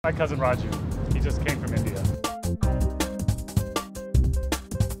My cousin Raju, he just came from India.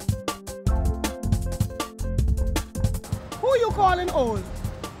 Who you calling old?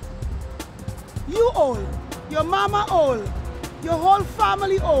 You old, your mama old, your whole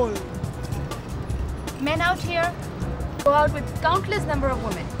family old. Men out here go out with countless number of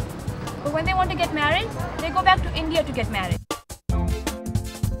women. But when they want to get married, they go back to India to get married.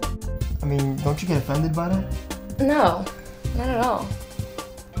 I mean, don't you get offended by that? No, not at all.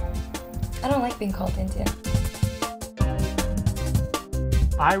 I don't like being called Indian.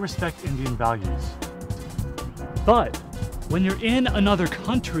 I respect Indian values. But when you're in another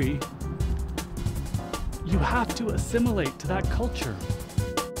country, you have to assimilate to that culture.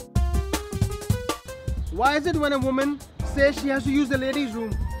 Why is it when a woman says she has to use the ladies'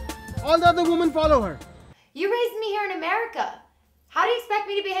 room, all the other women follow her? You raised me here in America. How do you expect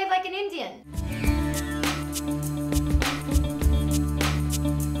me to behave like an Indian?